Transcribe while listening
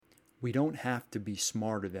We don't have to be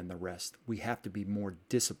smarter than the rest. We have to be more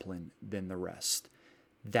disciplined than the rest.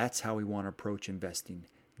 That's how we want to approach investing.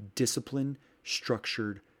 Disciplined,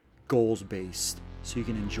 structured, goals based, so you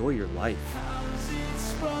can enjoy your life. How's it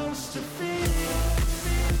supposed to feel?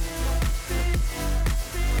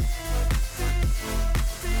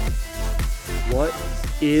 What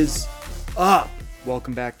is up?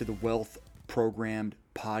 Welcome back to the Wealth Programmed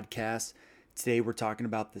Podcast. Today we're talking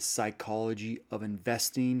about the psychology of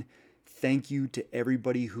investing. Thank you to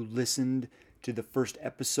everybody who listened to the first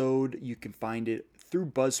episode. You can find it through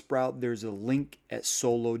Buzzsprout. There's a link at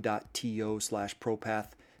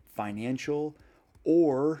solo.to/ProPathFinancial,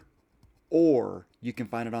 or you can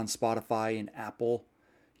find it on Spotify and Apple,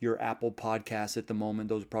 your Apple Podcasts at the moment.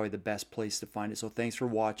 Those are probably the best place to find it. So thanks for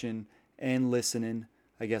watching and listening.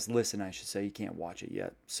 I guess listen, I should say. You can't watch it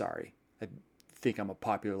yet. Sorry. I think I'm a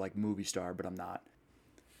popular movie star, but I'm not.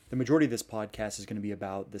 The majority of this podcast is going to be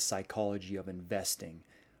about the psychology of investing,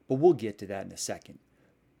 but we'll get to that in a second.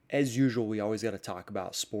 As usual, we always got to talk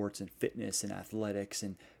about sports and fitness and athletics.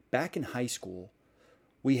 And back in high school,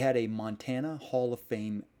 we had a Montana Hall of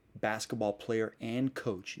Fame basketball player and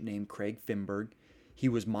coach named Craig Finberg. He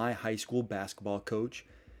was my high school basketball coach.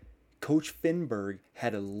 Coach Finberg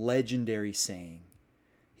had a legendary saying.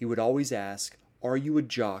 He would always ask, "Are you a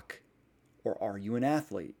jock or are you an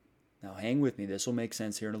athlete?" Now hang with me, this will make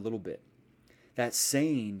sense here in a little bit. That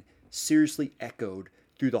saying seriously echoed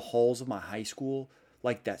through the halls of my high school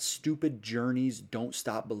like that stupid Journey's Don't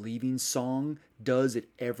Stop Believing song does at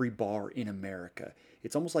every bar in America.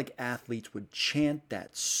 It's almost like athletes would chant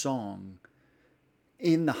that song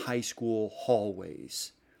in the high school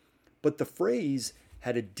hallways. But the phrase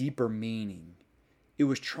had a deeper meaning. It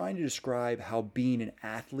was trying to describe how being an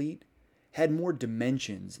athlete had more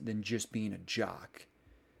dimensions than just being a jock.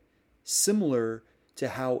 Similar to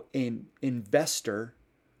how an investor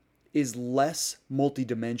is less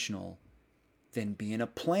multidimensional than being a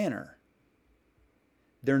planner.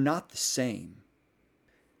 They're not the same.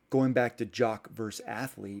 Going back to jock versus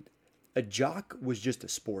athlete, a jock was just a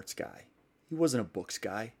sports guy. He wasn't a books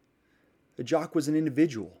guy. A jock was an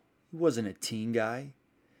individual. He wasn't a team guy.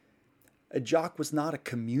 A jock was not a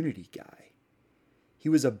community guy. He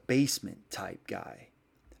was a basement type guy.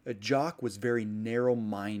 A jock was very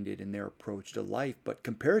narrow-minded in their approach to life, but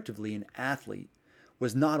comparatively an athlete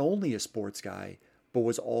was not only a sports guy, but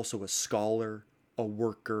was also a scholar, a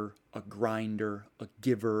worker, a grinder, a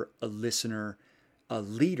giver, a listener, a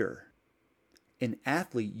leader. An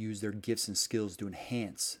athlete used their gifts and skills to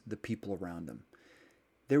enhance the people around them.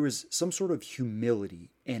 There was some sort of humility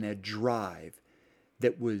and a drive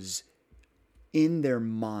that was in their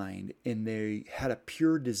mind, and they had a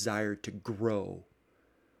pure desire to grow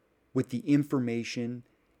with the information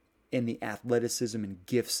and the athleticism and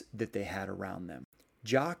gifts that they had around them.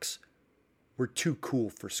 Jocks were too cool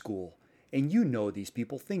for school. And you know these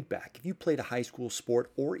people. Think back. If you played a high school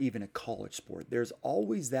sport or even a college sport, there's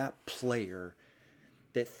always that player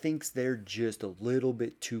that thinks they're just a little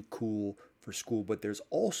bit too cool for school. But there's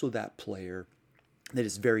also that player that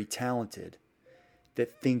is very talented,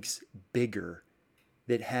 that thinks bigger,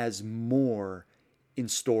 that has more in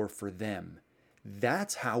store for them.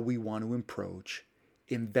 That's how we want to approach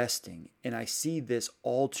investing. And I see this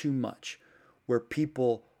all too much where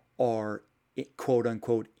people are quote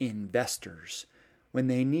unquote investors when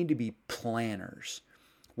they need to be planners.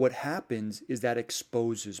 What happens is that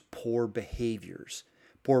exposes poor behaviors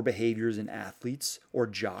in athletes or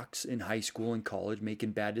jocks in high school and college,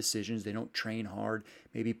 making bad decisions. They don't train hard,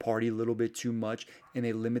 maybe party a little bit too much, and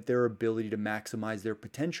they limit their ability to maximize their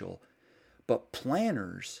potential. But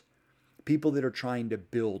planners, people that are trying to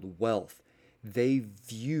build wealth, they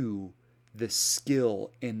view the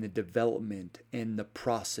skill and the development and the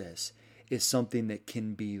process is something that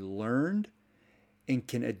can be learned and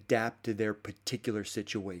can adapt to their particular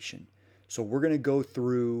situation. So we're going to go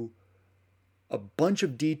through a bunch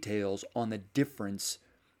of details on the difference,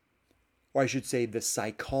 or I should say the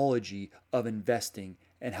psychology of investing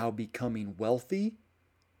and how becoming wealthy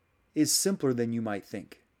is simpler than you might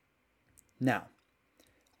think. Now,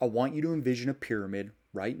 I want you to envision a pyramid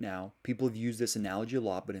right now. People have used this analogy a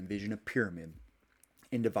lot, but envision a pyramid.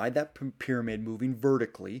 And divide that pyramid moving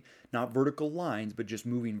vertically, not vertical lines, but just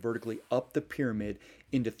moving vertically up the pyramid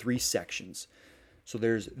into three sections. So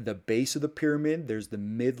there's the base of the pyramid, there's the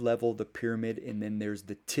mid-level of the pyramid, and then there's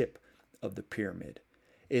the tip of the pyramid.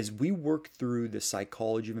 As we work through the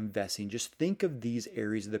psychology of investing, just think of these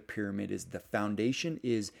areas of the pyramid as the foundation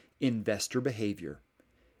is investor behavior.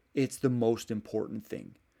 It's the most important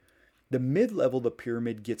thing. The mid-level of the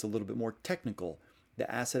pyramid gets a little bit more technical.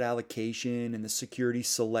 The asset allocation and the security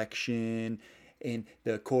selection and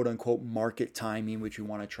the quote unquote market timing, which we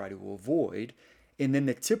want to try to avoid. And then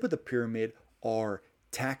the tip of the pyramid are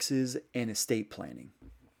taxes and estate planning.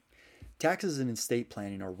 Taxes and estate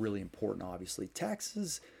planning are really important, obviously.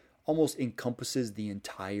 Taxes almost encompasses the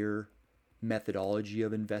entire methodology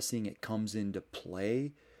of investing. It comes into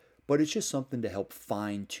play, but it's just something to help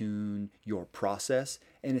fine tune your process.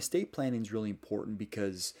 And estate planning is really important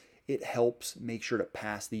because it helps make sure to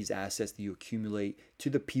pass these assets that you accumulate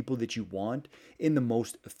to the people that you want in the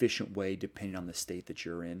most efficient way, depending on the state that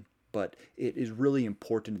you're in. But it is really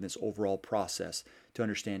important in this overall process to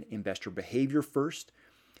understand investor behavior first,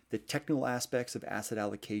 the technical aspects of asset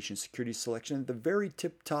allocation, security selection, at the very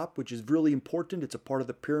tip top, which is really important. It's a part of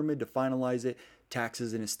the pyramid to finalize it,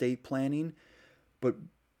 taxes and estate planning. But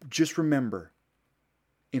just remember,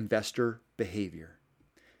 investor behavior.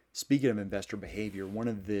 Speaking of investor behavior, one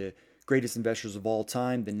of the greatest investors of all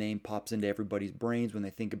time, the name pops into everybody's brains when they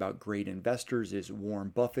think about great investors, is Warren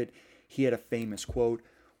Buffett. He had a famous quote,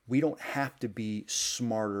 "We don't have to be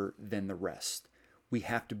smarter than the rest. We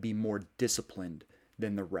have to be more disciplined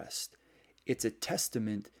than the rest." It's a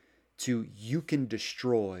testament to you can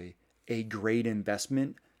destroy a great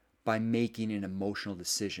investment by making an emotional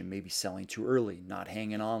decision, maybe selling too early, not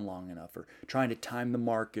hanging on long enough, or trying to time the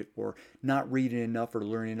market, or not reading enough or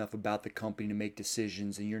learning enough about the company to make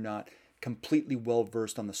decisions, and you're not completely well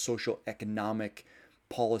versed on the social economic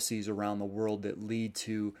policies around the world that lead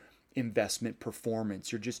to investment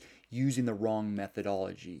performance. You're just using the wrong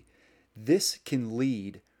methodology. This can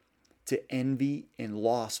lead to envy and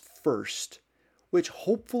loss first, which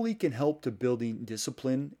hopefully can help to building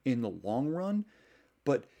discipline in the long run.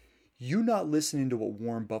 But you not listening to what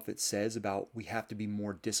Warren Buffett says about we have to be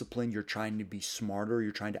more disciplined, you're trying to be smarter,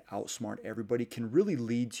 you're trying to outsmart everybody, can really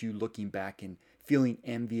lead to you looking back and feeling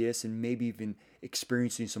envious and maybe even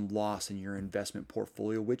experiencing some loss in your investment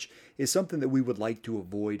portfolio, which is something that we would like to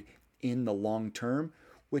avoid in the long term,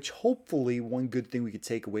 which hopefully one good thing we could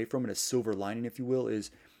take away from it, a silver lining, if you will, is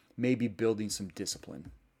maybe building some discipline.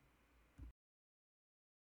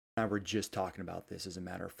 Now we're just talking about this as a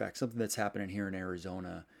matter of fact. Something that's happening here in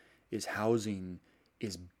Arizona is housing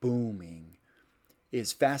is booming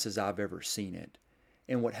as fast as I've ever seen it.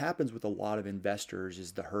 And what happens with a lot of investors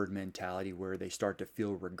is the herd mentality where they start to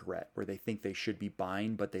feel regret, where they think they should be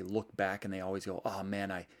buying, but they look back and they always go, oh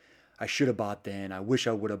man, I should have bought then. I wish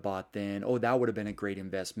I would have bought then. Oh, that would have been a great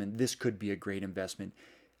investment. This could be a great investment.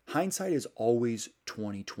 Hindsight is always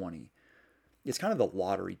 20/20. It's kind of the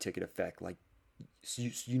lottery ticket effect. Like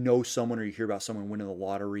you know someone or you hear about someone winning the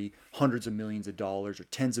lottery, hundreds of millions of dollars or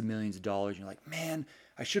tens of millions of dollars. You're like, man,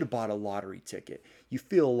 I should have bought a lottery ticket. You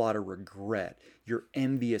feel a lot of regret. You're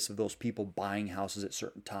envious of those people buying houses at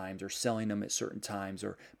certain times or selling them at certain times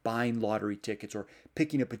or buying lottery tickets or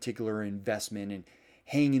picking a particular investment and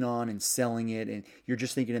hanging on and selling it. And you're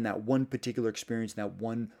just thinking in that one particular experience, in that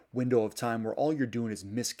one window of time where all you're doing is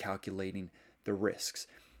miscalculating the risks.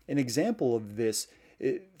 An example of this,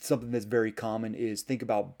 something that's very common, is think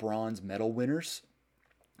about bronze medal winners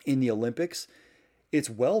in the Olympics. It's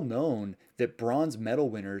well known that bronze medal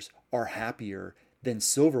winners are happier than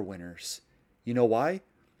silver winners. You know why?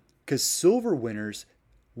 Because silver winners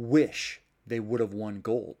wish they would have won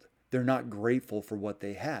gold. They're not grateful for what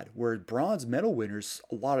they had. Whereas bronze medal winners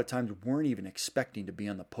a lot of times weren't even expecting to be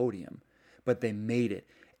on the podium, but they made it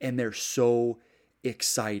and they're so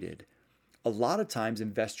excited. A lot of times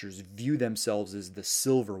investors view themselves as the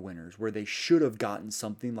silver winners, where they should have gotten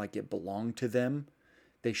something like it belonged to them.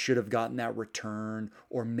 They should have gotten that return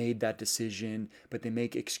or made that decision, but they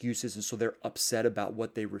make excuses and so they're upset about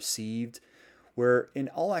what they received. Where in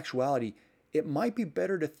all actuality, it might be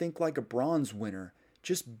better to think like a bronze winner.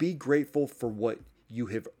 Just be grateful for what you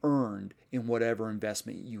have earned in whatever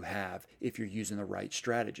investment you have if you're using the right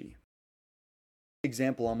strategy.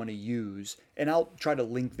 Example I'm going to use, and I'll try to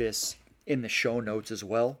link this in the show notes as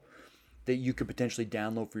well, that you could potentially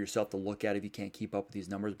download for yourself to look at if you can't keep up with these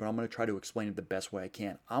numbers, but I'm going to try to explain it the best way I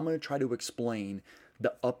can. I'm going to try to explain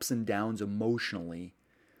the ups and downs emotionally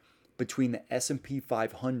between the S&P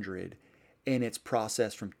 500 and its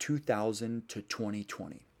process from 2000 to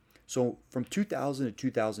 2020. So from 2000 to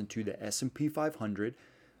 2002, the S&P 500,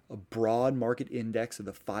 a broad market index of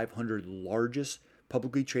the 500 largest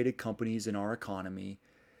publicly traded companies in our economy,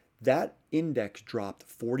 that index dropped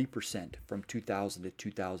 40% from 2000 to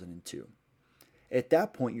 2002. At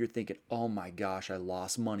that point, you're thinking, oh my gosh, I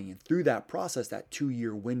lost money. And through that process, that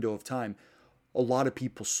 2-year window of time, a lot of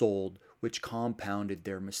people sold, which compounded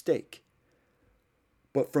their mistake.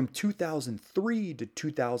 But from 2003 to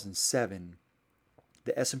 2007,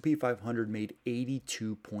 the S&P 500 made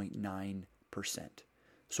 82.9%.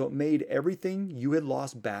 So it made everything you had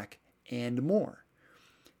lost back and more.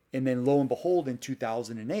 And then lo and behold, in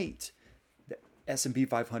 2008, the S&P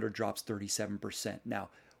 500 drops 37%. Now,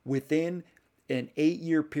 within an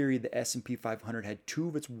 8-year period, the S&P 500 had two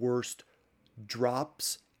of its worst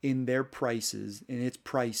drops in their prices, in its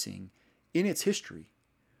pricing, in its history.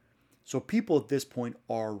 So people at this point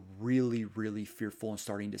are really, really fearful and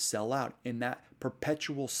starting to sell out. And that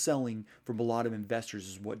perpetual selling from a lot of investors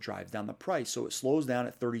is what drives down the price. So it slows down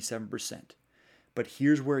at 37%. But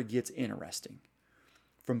here's where it gets interesting.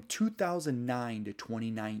 From 2009 to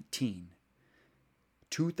 2019,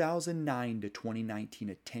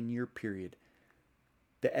 a 10-year period,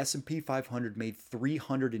 the S&P 500 made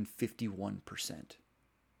 351%.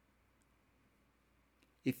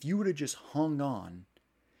 If you would have just hung on,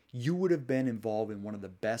 you would have been involved in one of the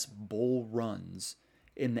best bull runs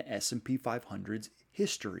in the S&P 500's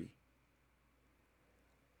history.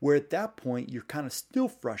 Where at that point, you're kind of still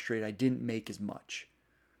frustrated I didn't make as much.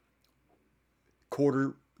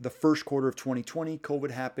 The first quarter of 2020,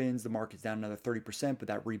 COVID happens, the market's down another 30%, but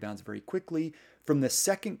that rebounds very quickly. From the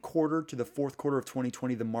second quarter to the fourth quarter of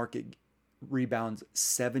 2020, the market rebounds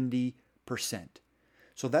 70%.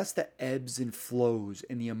 So that's the ebbs and flows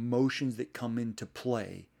and the emotions that come into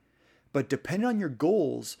play. But depending on your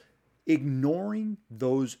goals, ignoring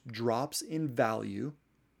those drops in value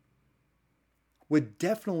would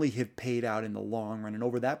definitely have paid out in the long run. And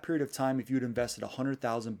over that period of time, if you'd invested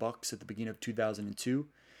 $100,000 at the beginning of 2002,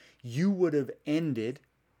 you would have ended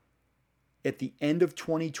at the end of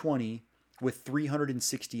 2020 with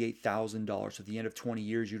 $368,000. So at the end of 20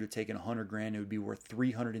 years, you'd have taken $100,000. It would be worth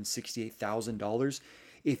 $368,000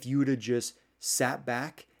 if you would have just sat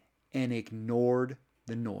back and ignored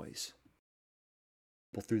the noise.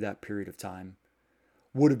 Through that period of time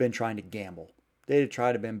would have been trying to gamble. They'd have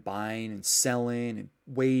tried to been buying and selling and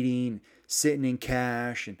waiting, sitting in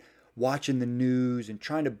cash and watching the news and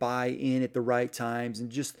trying to buy in at the right times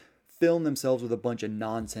and just filling themselves with a bunch of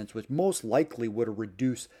nonsense, which most likely would have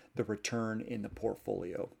reduced the return in the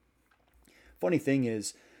portfolio. Funny thing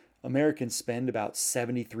is, Americans spend about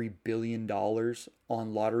 $73 billion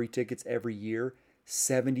on lottery tickets every year.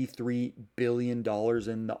 $73 billion,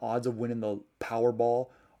 and the odds of winning the Powerball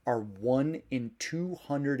are 1 in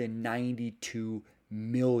 292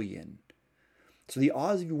 million. So the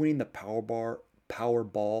odds of you winning the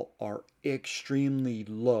Powerball are extremely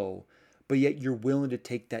low, but yet you're willing to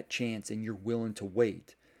take that chance and you're willing to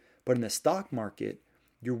wait. But in the stock market,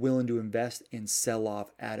 you're willing to invest and sell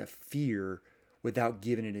off out of fear without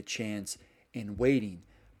giving it a chance and waiting.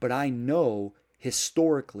 But I know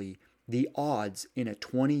historically the odds in a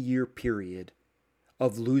 20-year period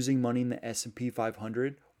of losing money in the S&P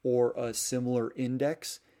 500 or a similar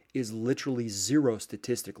index is literally zero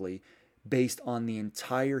statistically based on the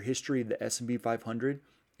entire history of the S&P 500.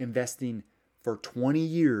 Investing for 20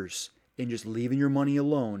 years and just leaving your money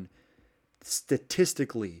alone,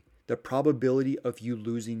 statistically, the probability of you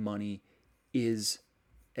losing money is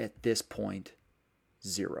at this point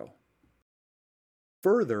zero.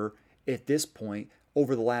 Further, at this point,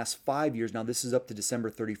 over the last 5 years, now this is up to December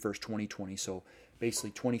 31st, 2020, so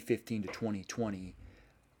basically 2015 to 2020,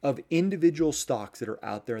 of individual stocks that are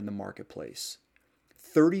out there in the marketplace,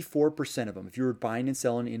 34% of them, if you were buying and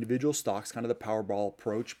selling individual stocks, kind of the Powerball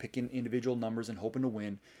approach, picking individual numbers and hoping to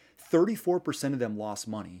win, 34% of them lost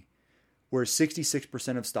money, whereas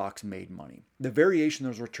 66% of stocks made money. The variation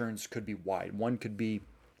of those returns could be wide. One could be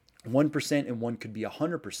 1% and one could be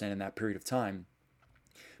 100% in that period of time.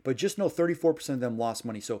 But just know 34% of them lost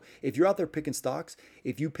money. So if you're out there picking stocks,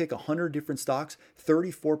 if you pick 100 different stocks,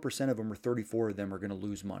 34% of them or 34 of them are going to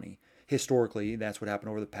lose money. Historically, that's what happened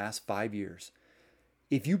over the past 5 years.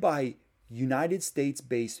 If you buy United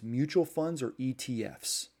States-based mutual funds or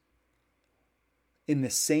ETFs, in the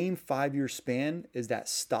same 5-year span as that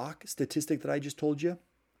stock statistic that I just told you,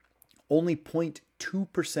 only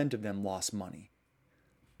 0.2% of them lost money.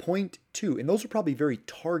 0.2. And those are probably very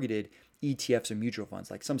targeted ETFs and mutual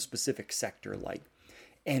funds, like some specific sector like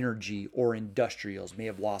energy or industrials may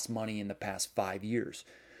have lost money in the past 5 years.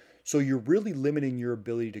 So you're really limiting your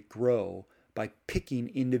ability to grow by picking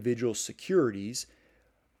individual securities.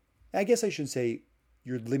 I guess I should say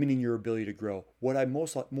you're limiting your ability to grow. What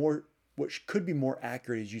could be more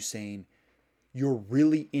accurate is you saying you're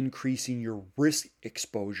really increasing your risk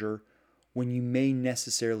exposure when you may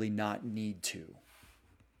necessarily not need to.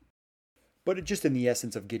 But just in the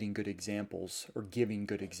essence of getting good examples or giving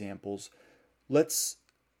good examples, this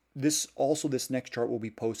next chart will be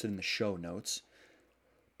posted in the show notes.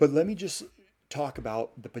 But let me just talk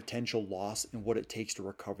about the potential loss and what it takes to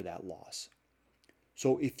recover that loss.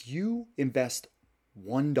 So if you invest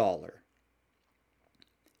 $1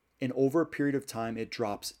 and over a period of time it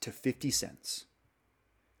drops to 50 cents.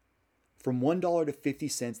 From $1 to 50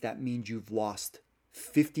 cents, that means you've lost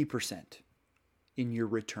 50% in your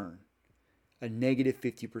return, a negative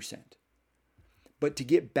 50%. But to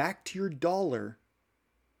get back to your dollar,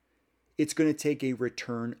 it's going to take a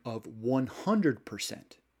return of 100%.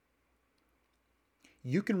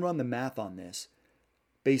 You can run the math on this,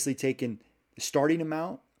 basically taking the starting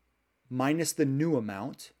amount minus the new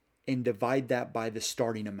amount and divide that by the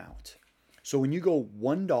starting amount. So when you go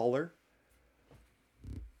 $1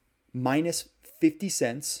 minus 50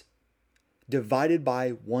 cents divided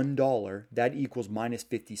by $1, that equals minus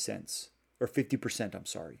 50 cents, or 50%, I'm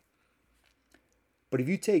sorry. But if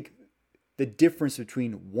you take the difference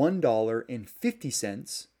between $1 and 50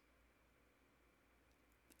 cents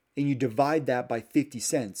and you divide that by 50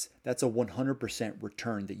 cents, that's a 100%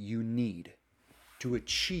 return that you need to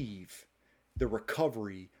achieve the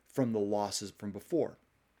recovery from the losses from before.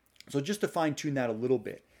 So just to fine tune that a little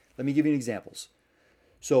bit, let me give you examples.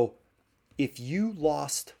 So if you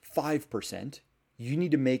lost 5%, you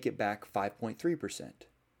need to make it back 5.3%.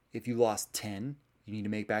 If you lost 10, you need to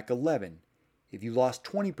make back 11. If you lost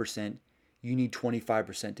 20%, you need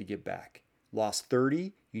 25% to get back. Lost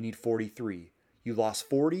 30, you need 43. You lost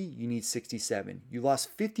 40, you need 67. You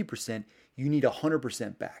lost 50%, you need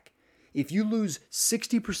 100% back. If you lose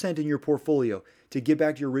 60% in your portfolio, to get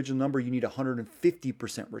back to your original number, you need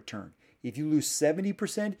 150% return. If you lose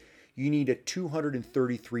 70%, you need a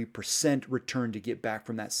 233% return to get back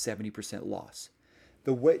from that 70% loss.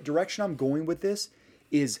 The direction I'm going with this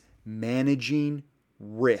is managing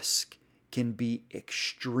risk can be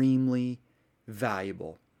extremely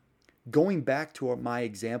valuable. Going back to my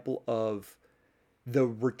example of the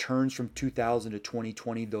returns from 2000 to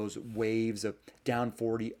 2020, those waves of down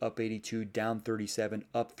 40, up 82, down 37,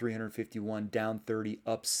 up 351, down 30,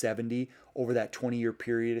 up 70 over that 20-year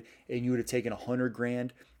period, and you would have taken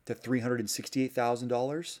 $100,000 to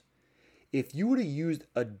 $368,000. If you would have used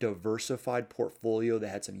a diversified portfolio that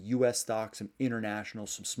had some US stocks, some international,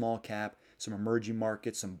 some small cap, some emerging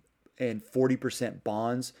markets, and 40%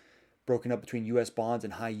 bonds broken up between US bonds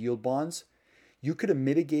and high yield bonds, you could have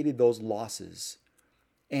mitigated those losses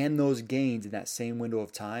and those gains in that same window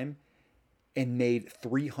of time and made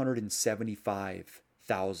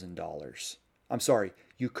 $375,000. I'm sorry,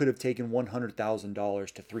 you could have taken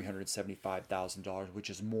 $100,000 to $375,000, which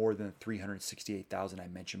is more than the $368,000 I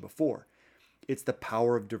mentioned before. It's the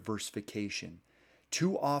power of diversification.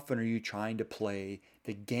 Too often are you trying to play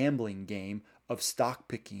the gambling game of stock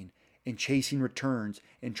picking and chasing returns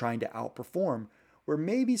and trying to outperform, where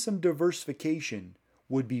maybe some diversification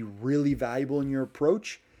would be really valuable in your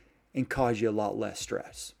approach and cause you a lot less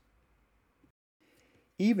stress.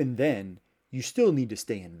 Even then, you still need to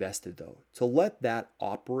stay invested though. To let that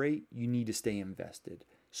operate, you need to stay invested.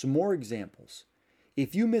 Some more examples.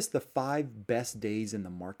 If you miss the 5 best days in the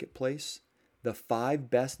marketplace, the 5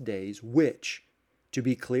 best days, which, to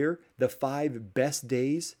be clear, the 5 best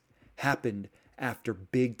days happened after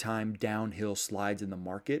big time downhill slides in the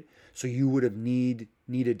market. So you would have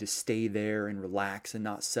needed to stay there and relax and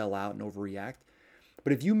not sell out and overreact.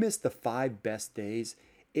 But if you missed the 5 best days,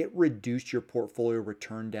 it reduced your portfolio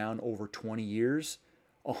return down over 20 years,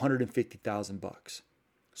 $150,000.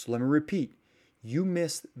 So let me repeat. You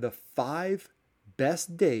missed the 5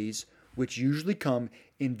 best days, which usually come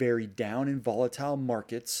in very down and volatile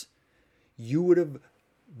markets. You would have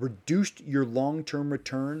reduced your long-term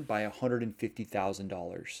return by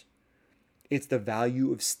 $150,000. It's the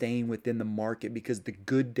value of staying within the market because the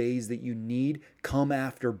good days that you need come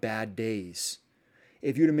after bad days.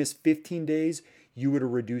 If you'd have missed 15 days, you would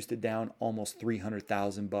have reduced it down almost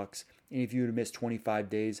 $300,000. And if you would have missed 25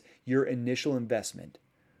 days, your initial investment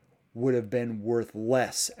would have been worth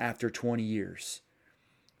less after 20 years.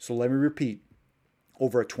 So let me repeat.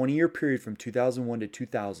 Over a 20-year period from 2001 to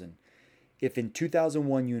 2000, if in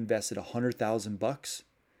 2001 you invested $100,000,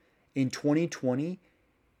 in 2020,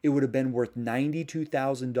 it would have been worth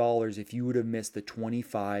 $92,000 if you would have missed the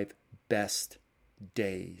 25 best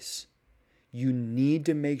days. You need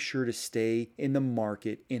to make sure to stay in the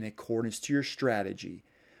market in accordance to your strategy.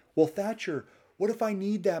 Well, Thatcher, what if I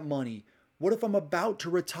need that money? What if I'm about to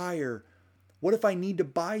retire? What if I need to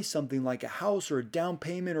buy something like a house or a down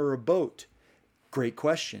payment or a boat? Great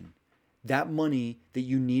question. That money that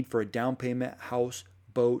you need for a down payment, house,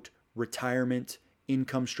 boat, retirement,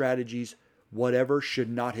 income strategies, whatever, should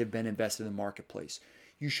not have been invested in the marketplace.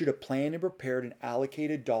 You should have planned and prepared and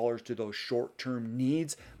allocated dollars to those short-term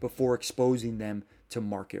needs before exposing them to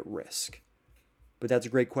market risk. But that's a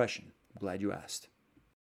great question. I'm glad you asked.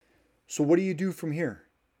 So what do you do from here?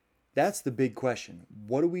 That's the big question.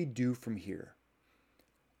 What do we do from here?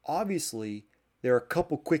 Obviously, there are a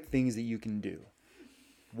couple quick things that you can do.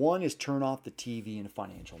 One is turn off the TV and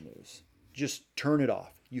financial news. Just turn it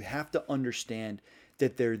off. You have to understand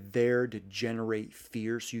that they're there to generate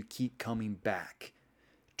fear so you keep coming back.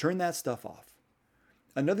 Turn that stuff off.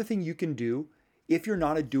 Another thing you can do, if you're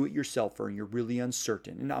not a do-it-yourselfer and you're really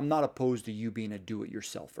uncertain, and I'm not opposed to you being a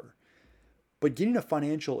do-it-yourselfer, but getting a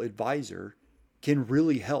financial advisor can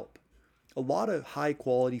really help. A lot of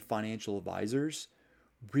high-quality financial advisors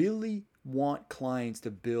really want clients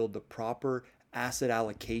to build the proper asset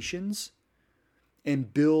allocations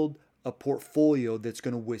and build a portfolio that's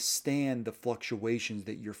going to withstand the fluctuations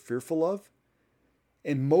that you're fearful of.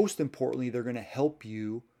 And most importantly, they're going to help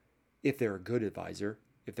you, if they're a good advisor,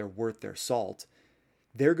 if they're worth their salt,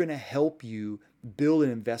 they're going to help you build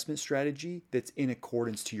an investment strategy that's in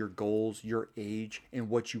accordance to your goals, your age, and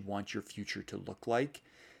what you want your future to look like.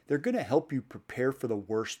 They're going to help you prepare for the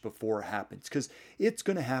worst before it happens, because it's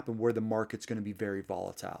going to happen where the market's going to be very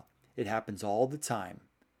volatile. It happens all the time.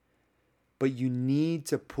 But you need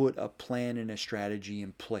to put a plan and a strategy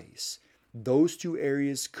in place. Those two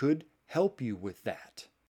areas could help you with that.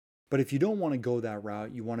 But if you don't want to go that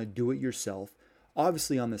route, you want to do it yourself,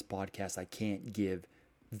 obviously on this podcast, I can't give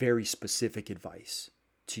very specific advice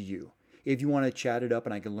to you. If you want to chat it up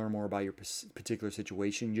and I can learn more about your particular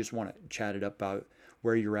situation, you just want to chat it up about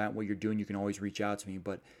where you're at, what you're doing, you can always reach out to me.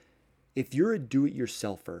 But if you're a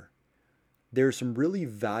do-it-yourselfer, there are some really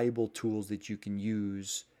valuable tools that you can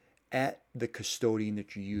use at the custodian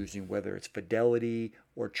that you're using, whether it's Fidelity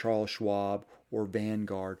or Charles Schwab or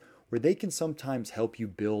Vanguard, where they can sometimes help you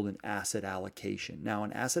build an asset allocation. Now,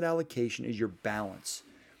 an asset allocation is your balance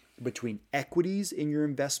between equities in your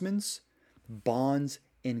investments, bonds,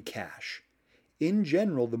 and cash. In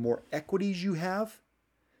general, the more equities you have,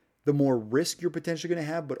 the more risk you're potentially going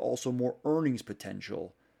to have, but also more earnings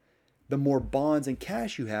potential. The more bonds and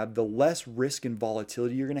cash you have, the less risk and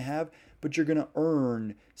volatility you're going to have, but you're going to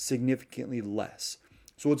earn significantly less.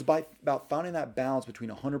 So it's about finding that balance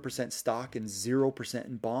between 100% stock and 0%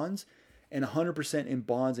 in bonds, and 100% in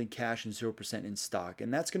bonds and cash and 0% in stock.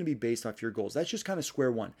 And that's going to be based off your goals. That's just kind of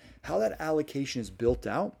square one. How that allocation is built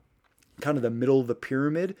out, kind of the middle of the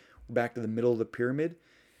pyramid, back to the middle of the pyramid,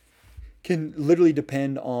 can literally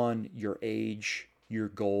depend on your age, your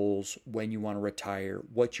goals, when you want to retire,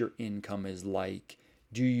 what your income is like.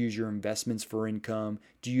 Do you use your investments for income?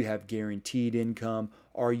 Do you have guaranteed income?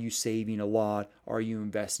 Are you saving a lot? Are you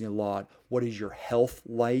investing a lot? What is your health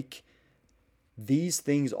like? These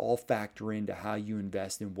things all factor into how you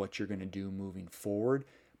invest and what you're going to do moving forward.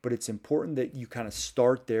 But it's important that you kind of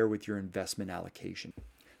start there with your investment allocation.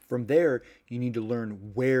 From there, you need to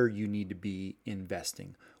learn where you need to be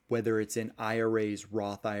investing, whether it's in IRAs,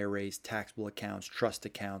 Roth IRAs, taxable accounts, trust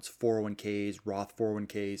accounts, 401ks, Roth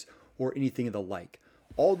 401ks, or anything of the like.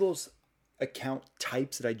 All those account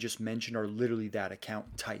types that I just mentioned are literally that,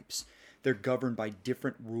 account types. They're governed by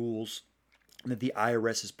different rules that the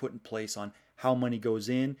IRS has put in place on how money goes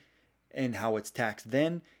in and how it's taxed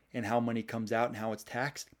then, and how money comes out and how it's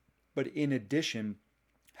taxed. But in addition,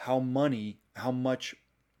 how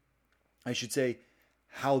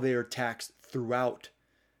they are taxed throughout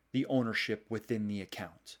the ownership within the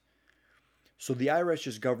account. So the IRS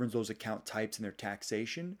just governs those account types and their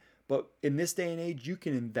taxation. But in this day and age, you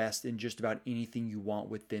can invest in just about anything you want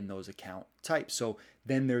within those account types. So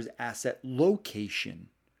then there's asset location.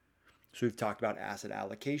 So we've talked about asset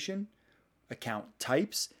allocation, account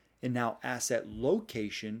types, and now asset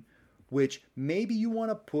location, which maybe you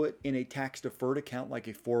want to put in a tax-deferred account like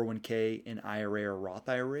a 401k, an IRA, or Roth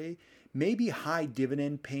IRA, maybe high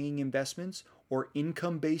dividend paying investments or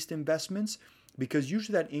income-based investments, because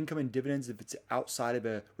usually that income and dividends, if it's outside of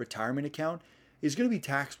a retirement account, is going to be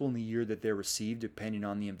taxable in the year that they're received, depending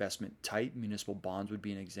on the investment type. Municipal bonds would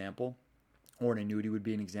be an example, or an annuity would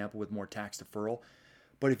be an example with more tax deferral.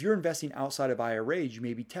 But if you're investing outside of IRAs, you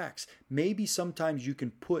may be taxed. Maybe sometimes you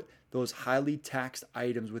can put those highly taxed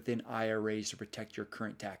items within IRAs to protect your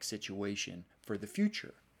current tax situation for the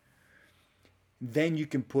future. Then you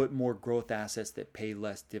can put more growth assets that pay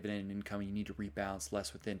less dividend income. You need to rebalance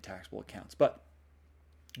less within taxable accounts. But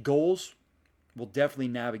goals will definitely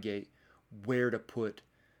navigate where to put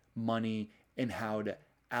money and how to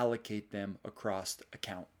allocate them across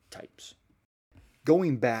account types.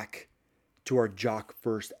 Going back to our jock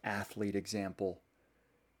first athlete example,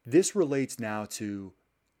 this relates now to,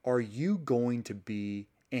 are you going to be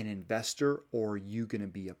an investor or are you going to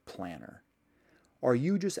be a planner? Are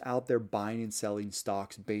you just out there buying and selling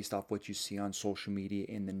stocks based off what you see on social media,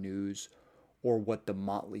 in the news, or what the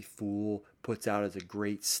Motley Fool puts out as a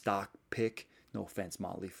great stock pick? No offense,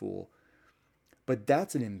 Motley Fool. But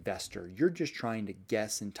that's an investor. You're just trying to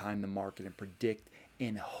guess and time the market and predict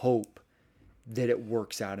and hope that it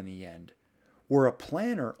works out in the end. Where a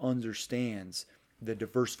planner understands the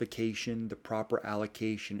diversification, the proper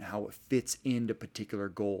allocation, how it fits into particular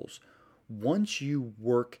goals. Once you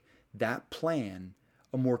work that plan,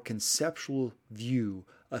 a more conceptual view,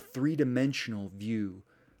 a three-dimensional view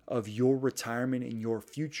of your retirement and your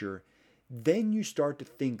future, then you start to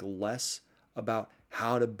think less about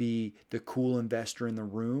how to be the cool investor in the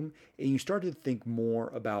room, and you start to think more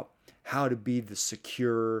about how to be the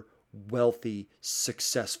secure, wealthy,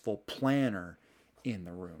 successful planner in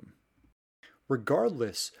the room.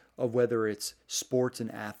 Regardless of whether it's sports and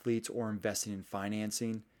athletes or investing in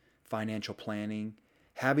financing, financial planning,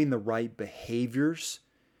 having the right behaviors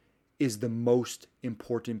is the most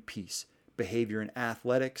important piece. Behavior in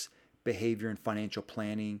athletics, behavior in financial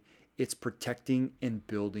planning. It's protecting and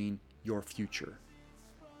building your future.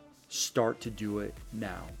 Start to do it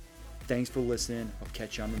now. Thanks for listening. I'll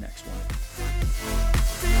catch you on the next one.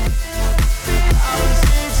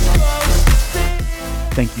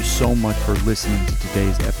 Thank you so much for listening to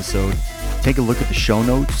today's episode. Take a look at the show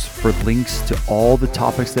notes for links to all the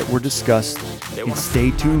topics that were discussed, and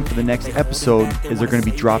stay tuned for the next episode as they're going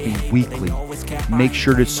to be dropping weekly. Make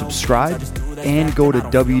sure to subscribe and go to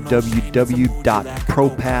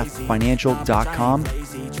www.propathfinancial.com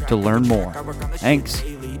to learn more. Thanks.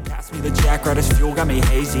 Me the jack, right as fuel, got me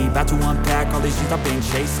hazy. About to unpack all these things I've been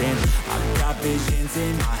chasing. I've got visions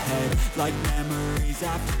in my head, like memories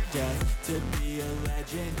after death. To be a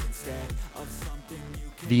legend instead of something you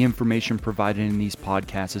can. The information provided in these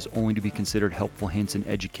podcasts is only to be considered helpful hints and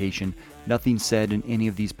education. Nothing said in any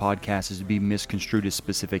of these podcasts is to be misconstrued as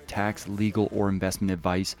specific tax, legal, or investment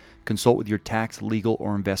advice. Consult with your tax, legal,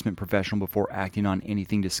 or investment professional before acting on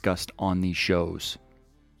anything discussed on these shows.